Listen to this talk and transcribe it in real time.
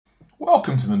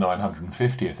Welcome to the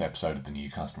 950th episode of the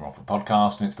New Customer Offer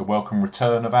podcast, and it's the welcome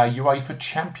return of our UEFA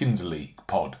Champions League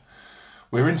pod.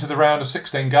 We're into the round of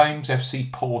 16 games.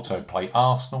 FC Porto play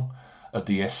Arsenal at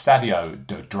the Estadio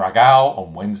do Dragão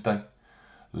on Wednesday.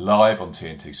 Live on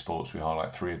TNT Sports, we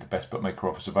highlight three of the best bookmaker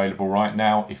offers available right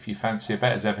now. If you fancy a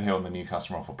bet, as ever here on the New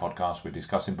Customer Offer podcast, we're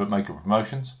discussing bookmaker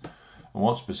promotions and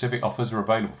what specific offers are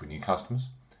available for new customers.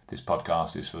 This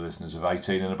podcast is for listeners of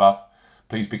 18 and above.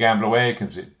 Please be gamble aware. You can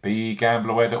visit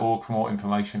begambleaware.org for more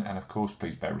information. And of course,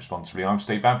 please bet responsibly. I'm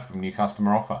Steve Bamford from New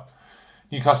Customer Offer.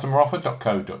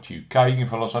 newcustomeroffer.co.uk. You can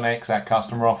follow us on X at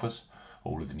Customer Offers.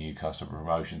 All of the new customer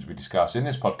promotions we discuss in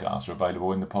this podcast are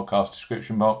available in the podcast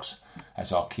description box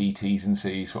as our key T's and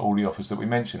C's for all the offers that we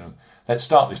mention. Let's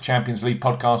start this Champions League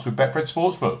podcast with Betfred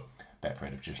Sportsbook.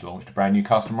 Betfred have just launched a brand new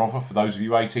customer offer for those of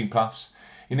you 18 plus.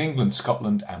 In England,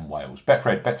 Scotland and Wales.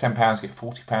 Betfred, bet £10, get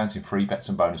 £40 in free bets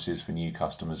and bonuses for new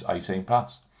customers 18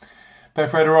 plus.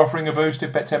 Betfred are offering a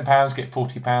boosted bet £10, get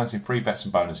 £40 in free bets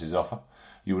and bonuses offer.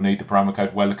 You will need the promo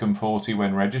code WELCOME40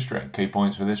 when registering. Key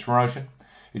points for this promotion.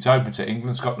 It's open to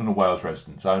England, Scotland and Wales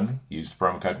residents only. Use the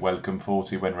promo code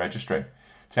WELCOME40 when registering.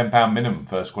 £10 minimum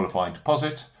first qualifying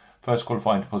deposit. First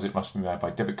qualifying deposit must be made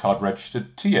by debit card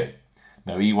registered to you.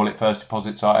 No e-wallet first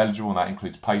deposits are eligible, and that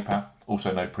includes PayPal.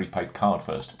 Also, no prepaid card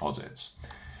first deposits.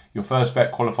 Your first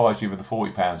bet qualifies you for the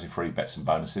 £40 in free bets and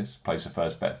bonuses. Place a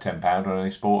first bet of £10 on any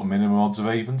sport and minimum odds of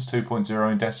evens,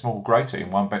 2.0 in decimal or greater in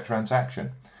one bet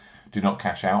transaction. Do not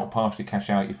cash out or partially cash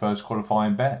out your first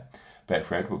qualifying bet.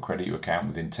 Betfred will credit your account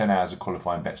within 10 hours of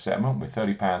qualifying bet settlement with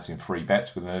 £30 in free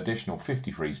bets with an additional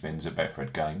 50 free spins at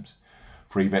Betfred games.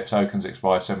 Free bet tokens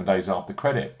expire 7 days after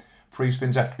credit. Free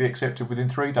spins have to be accepted within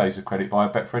 3 days of credit via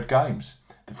Betfred games.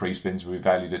 The free spins will be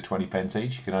valued at 20p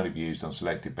each. You can only be used on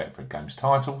selected Betfred Games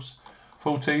titles.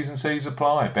 Full T's and C's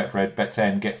apply. Betfred, bet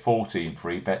 10, get 40 in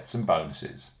free bets and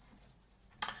bonuses.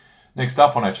 Next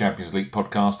up on our Champions League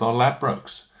podcast are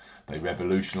Ladbrokes. They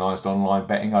revolutionised online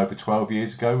betting over 12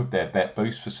 years ago with their Bet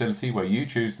Boost facility, where you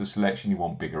choose the selection you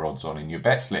want bigger odds on in your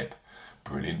bet slip.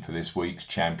 Brilliant for this week's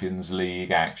Champions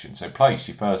League action. So place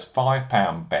your first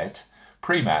 £5 bet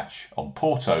pre-match on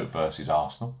Porto versus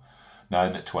Arsenal,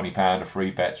 knowing that £20 of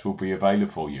free bets will be available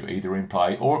for you, either in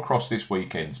play or across this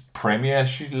weekend's Premier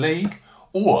League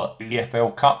or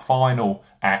EFL Cup final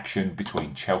action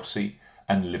between Chelsea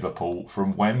and Liverpool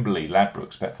from Wembley.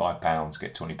 Ladbrokes, bet £5,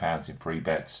 get £20 in free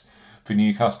bets for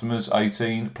new customers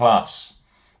 18 plus.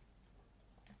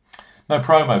 No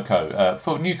promo code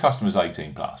for new customers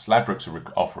 18 plus. Ladbrokes are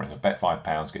offering a bet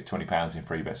 £5, get £20 in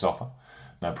free bets offer.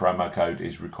 No promo code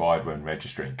is required when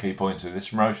registering. Key points of this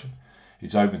promotion.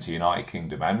 It's open to United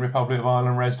Kingdom and Republic of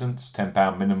Ireland residents.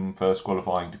 £10 minimum first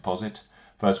qualifying deposit.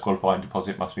 First qualifying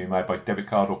deposit must be made by debit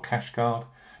card or cash card.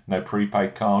 No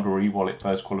prepaid card or e-wallet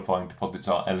first qualifying deposits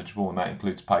are eligible, and that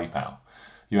includes PayPal.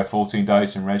 You have 14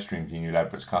 days in registering your new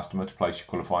Ladbrokes customer to place your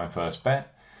qualifying first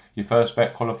bet. Your first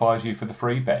bet qualifies you for the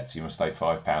free bets. You must stake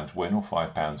 £5 win or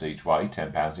 £5 each way,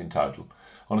 £10 in total,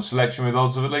 on a selection with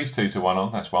odds of at least 2 to 1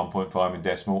 on, that's 1.5 in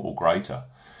decimal or greater.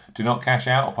 Do not cash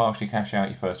out or partially cash out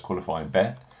your first qualifying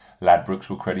bet. Ladbrokes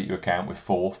will credit your account with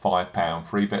 4 £5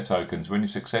 free bet tokens when you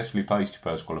successfully placed your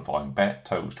first qualifying bet,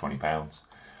 totals £20.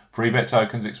 Free bet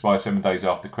tokens expire 7 days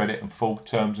after credit and full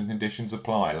terms and conditions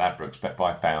apply. Ladbrokes, bet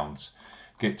 £5,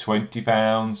 get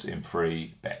 £20 in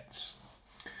free bets.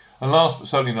 And last but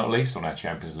certainly not least on our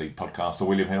Champions League podcast are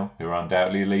William Hill, who are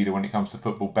undoubtedly a leader when it comes to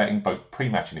football betting, both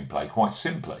pre-match and in play. Quite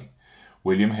simply,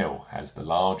 William Hill has the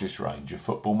largest range of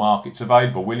football markets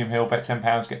available. William Hill, bet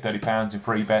 £10, get £30 in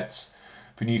free bets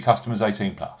for new customers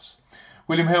 18 plus.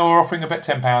 William Hill are offering a bet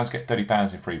 £10, get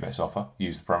 £30 in free bets offer.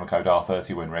 Use the promo code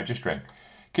R30 when registering.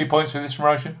 Key points for this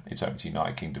promotion. It's open to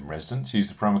United Kingdom residents. Use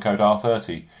the promo code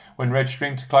R30 when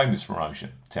registering to claim this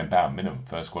promotion. £10 minimum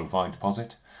first qualifying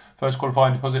deposit. First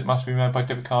qualifying deposit must be made by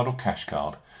debit card or cash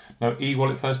card. No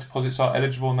e-wallet first deposits are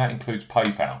eligible, and that includes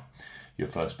PayPal. Your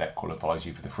first bet qualifies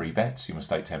you for the free bets. You must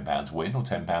stake £10 win or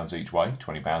 £10 each way,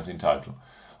 £20 in total,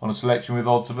 on a selection with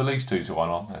odds of at least 2 to 1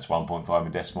 on, that's 1.5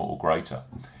 in decimal or greater.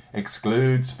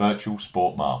 Excludes virtual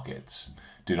sport markets.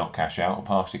 Do not cash out or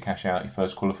partially cash out your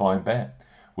first qualifying bet.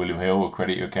 William Hill will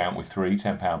credit your account with 3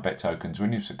 £10 bet tokens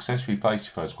when you've successfully placed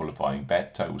your first qualifying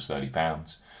bet, totals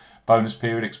 £30. Bonus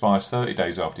period expires 30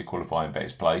 days after your qualifying bet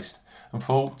is placed, and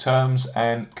full terms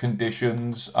and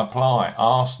conditions apply.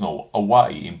 Arsenal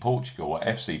away in Portugal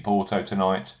at FC Porto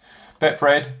tonight.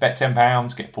 Betfred, bet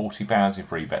 £10, get £40 in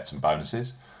free bets and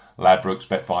bonuses. Ladbrokes,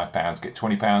 bet £5, get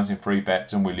 £20 in free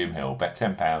bets. And William Hill, bet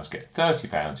 £10, get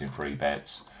 £30 in free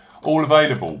bets. All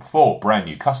available for brand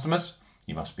new customers.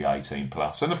 You must be 18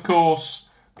 plus. And of course,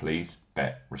 please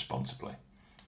bet responsibly.